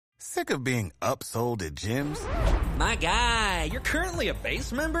Sick of being upsold at gyms? My guy, you're currently a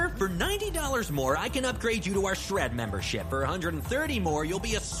base member? For $90 more, I can upgrade you to our Shred membership. For $130 more, you'll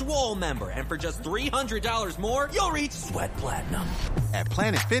be a Swole member. And for just $300 more, you'll reach Sweat Platinum. At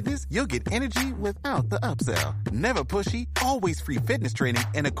Planet Fitness, you'll get energy without the upsell. Never pushy, always free fitness training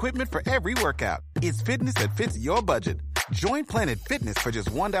and equipment for every workout. It's fitness that fits your budget. Join Planet Fitness for just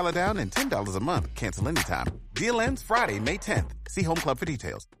 $1 down and $10 a month. Cancel anytime. Deal ends Friday, May 10th. See Home Club for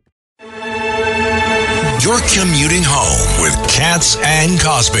details. You're commuting home with Katz and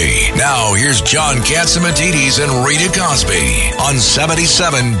Cosby. Now, here's John Catsimatidis and Rita Cosby on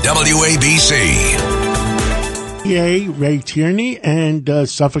 77 WABC. DA Ray Tierney and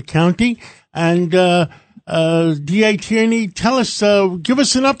Suffolk County. And DA Tierney, tell us, give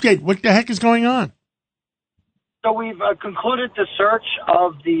us an update. What the heck is going on? So we've concluded the search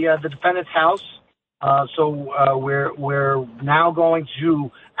of the defendant's house. So we're now going to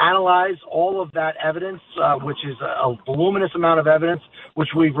analyze all of that evidence, which is a voluminous amount of evidence, which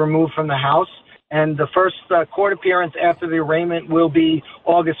we've removed from the house. And the first court appearance after the arraignment will be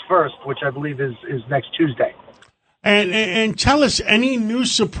August 1st, which I believe is next Tuesday. And tell us any new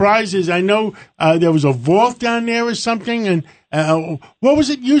surprises. I know there was a vault down there or something. And what was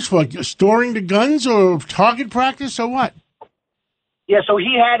it used for? Storing the guns or target practice or what? Yeah, so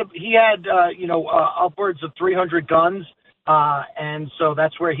he had upwards of 300 guns, and so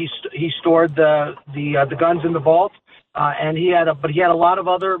that's where he stored the guns in the vault. And he had a lot of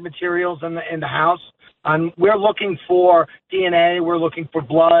other materials in the house. And we're looking for DNA, we're looking for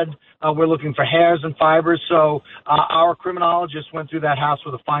blood, we're looking for hairs and fibers. So our criminologist went through that house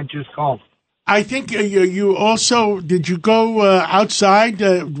with a fine-tooth comb. I think you also, did you go outside?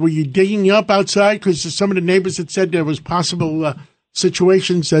 Were you digging up outside? Because some of the neighbors had said there was possible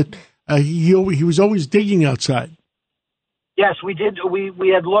situations that he was always digging outside. Yes, we did. We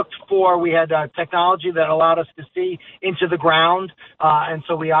had looked for, we had technology that allowed us to see into the ground, and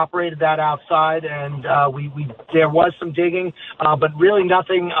so we operated that outside, and there was some digging, but really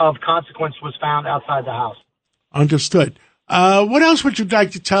nothing of consequence was found outside the house. Understood. What else would you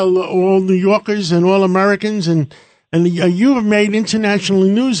like to tell all New Yorkers and all Americans? And you have made international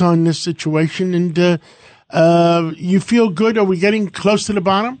news on this situation, and you feel good? Are we getting close to the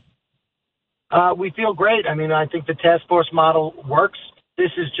bottom? We feel great. I mean, I think the task force model works.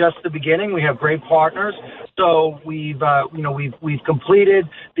 This is just the beginning. We have great partners. So we've completed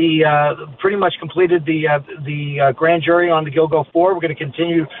pretty much completed the grand jury on the Gilgo 4. We're going to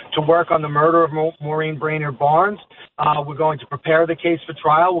continue to work on the murder of Maureen Brainerd Barnes. We're going to prepare the case for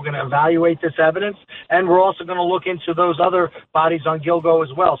trial. We're going to evaluate this evidence, and we're also going to look into those other bodies on Gilgo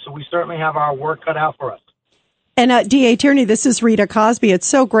as well. So we certainly have our work cut out for us. And D.A. Tierney, this is Rita Cosby. It's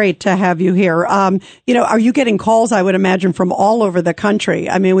so great to have you here. Are you getting calls, I would imagine, from all over the country?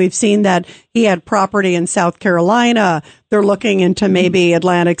 I mean, we've seen that he had property in South Carolina. They're looking into maybe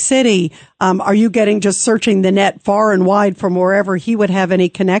Atlantic City. Are you getting just searching the net far and wide from wherever he would have any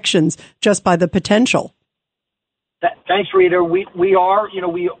connections just by the potential? Thanks, Rita. We are,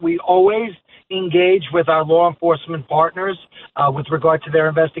 we always engage with our law enforcement partners with regard to their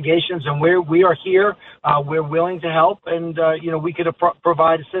investigations, and we are here. We're willing to help, and we could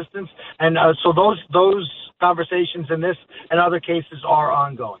provide assistance. And so those conversations in this and other cases are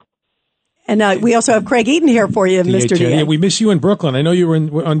ongoing. And we also have Craig Eaton here for you, Mr. DA. Yeah, we miss you in Brooklyn. I know you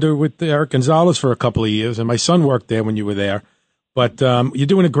were under with Eric Gonzalez for a couple of years, and my son worked there when you were there. But you're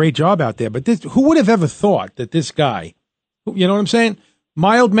doing a great job out there. But who would have ever thought that this guy, you know what I'm saying?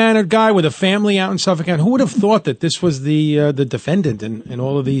 Mild-mannered guy with a family out in Suffolk County. Who would have thought that this was the defendant in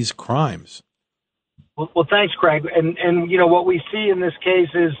all of these crimes? Well, thanks, Craig. And what we see in this case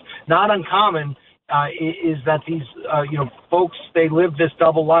is not uncommon. Is that these folks, they live this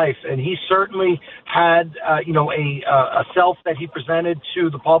double life, and he certainly had a self that he presented to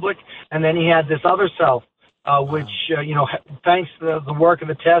the public, and then he had this other self, which thanks to the work of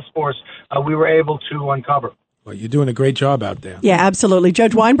the task force, we were able to uncover. Well, you're doing a great job out there. Yeah, absolutely.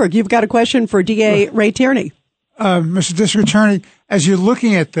 Judge Weinberg, you've got a question for DA Ray Tierney. Mr. District Attorney, as you're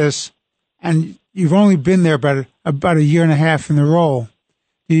looking at this, and you've only been there about a year and a half in the role,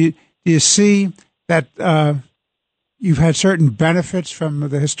 do you see that you've had certain benefits from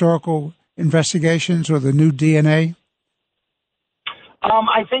the historical investigations or the new DNA?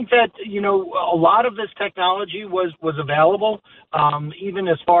 I think that, a lot of this technology was available, even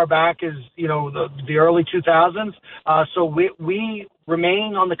as far back as, the early 2000s. So we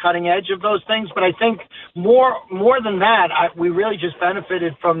remain on the cutting edge of those things. But I think more than that, we really just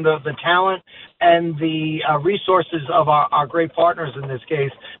benefited from the talent and the resources of our great partners in this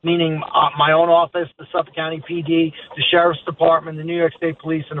case, meaning my own office, the Suffolk County PD, the Sheriff's Department, the New York State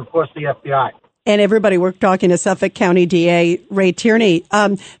Police, and, of course, the FBI. And everybody, we're talking to Suffolk County DA Ray Tierney.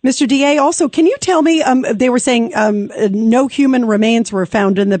 Mr. DA, also, can you tell me, they were saying no human remains were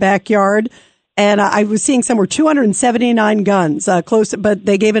found in the backyard. And I was seeing somewhere 279 guns, close, but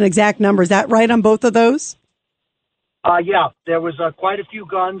they gave an exact number. Is that right on both of those? Yeah, there was quite a few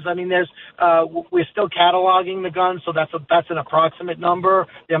guns. I mean, we're still cataloging the guns, so that's an approximate number.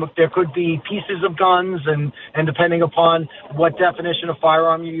 There could be pieces of guns, and depending upon what definition of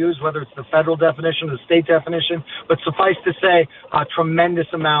firearm you use, whether it's the federal definition or the state definition. But suffice to say, a tremendous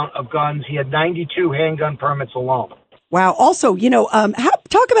amount of guns. He had 92 handgun permits alone. Wow. Also,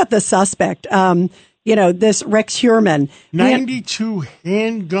 talk about the suspect. This Rex Heuermann. 92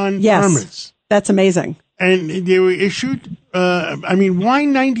 handgun permits. That's amazing. And they were issued, why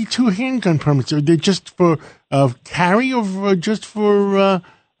 92 handgun permits? Are they just for carry or just for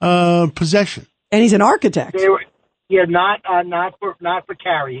possession? And he's an architect. Not for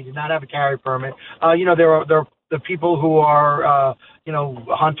carry. He did not have a carry permit. There are the people who are,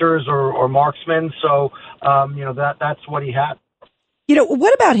 hunters or marksmen. So, that's what he had.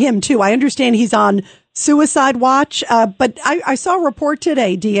 What about him, too? I understand he's on suicide watch, but I saw a report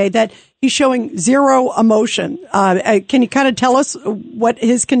today, DA, that he's showing zero emotion. Can you kind of tell us what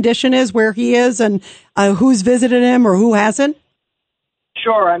his condition is, where he is, and who's visited him or who hasn't?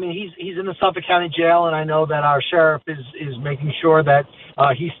 Sure. I mean, he's in the Suffolk County Jail, and I know that our sheriff is making sure that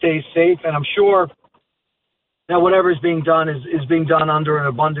he stays safe, and I'm sure that whatever is being done is being done under an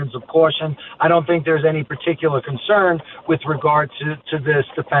abundance of caution. I don't think there's any particular concern with regard to this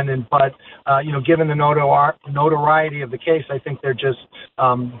defendant, but, given the notoriety of the case, I think they're just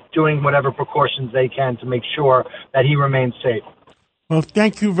doing whatever precautions they can to make sure that he remains safe. Well,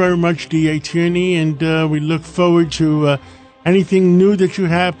 thank you very much, DA Tierney, and we look forward to anything new that you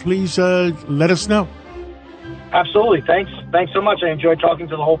have. Please let us know. Absolutely. Thanks so much. I enjoyed talking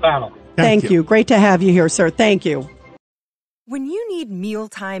to the whole panel. Thank you. Great to have you here, sir. Thank you. When you need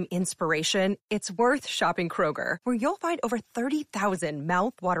mealtime inspiration, it's worth shopping Kroger, where you'll find over 30,000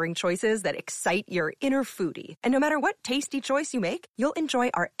 mouth-watering choices that excite your inner foodie. And no matter what tasty choice you make, you'll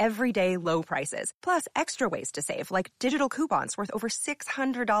enjoy our everyday low prices, plus extra ways to save, like digital coupons worth over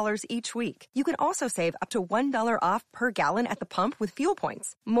 $600 each week. You can also save up to $1 off per gallon at the pump with fuel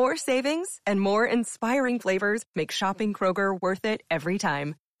points. More savings and more inspiring flavors make shopping Kroger worth it every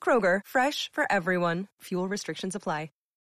time. Kroger, fresh for everyone. Fuel restrictions apply.